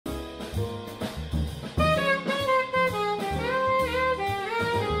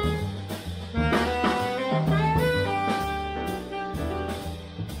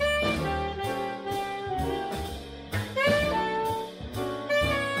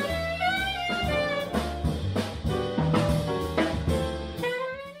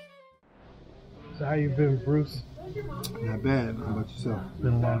How you been, Bruce? Not bad. How about yourself?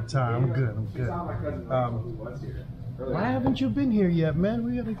 Been a long time. I'm good. I'm good. Why haven't you been here yet, man?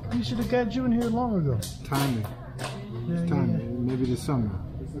 We should have got you in here long ago. Timing. Yeah, Timing. Maybe this summer.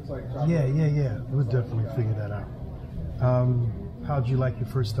 yeah. We'll definitely figure that out. How'd you like your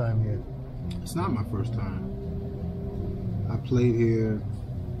first time here? It's not my first time. I played here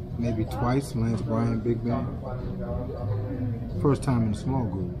maybe twice, Lance Bryant Big Band. First time in a small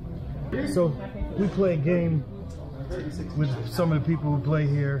group. So we play a game with some of the people who play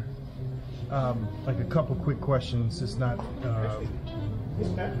here. Like a couple quick questions. It's not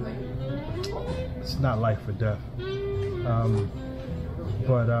life or death.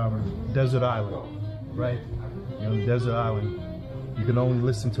 But Desert Island, right? You know, Desert Island, you can only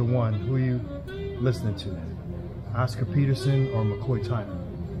listen to one. Who are you listening to? Oscar Peterson or McCoy Tyner?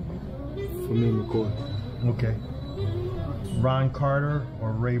 For me, McCoy. Okay. Ron Carter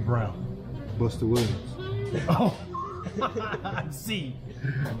or Ray Brown? Buster Williams. Oh, I see.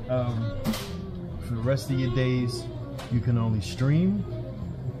 For the rest of your days, you can only stream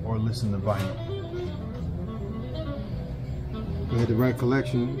or listen to vinyl. I had the right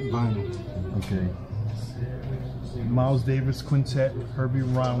collection, vinyl. Okay. Miles Davis Quintet, Herbie,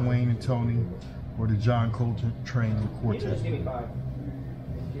 Ron, Wayne, and Tony, or the John Coltrane Quartet?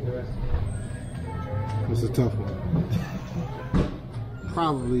 That's a tough one.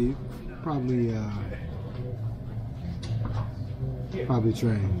 Probably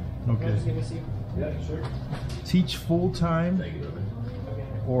Train. Okay. Teach full time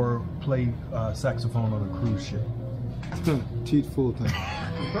or play saxophone on a cruise ship? Teach full time.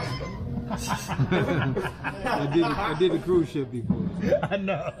 I did a cruise ship before. I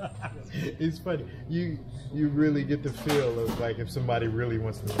know. It's funny. You really get the feel of like if somebody really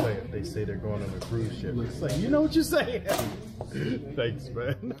wants to play it, they say they're going on a cruise ship. It's like, you know what you're saying. Thanks,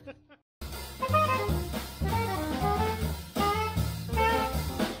 man.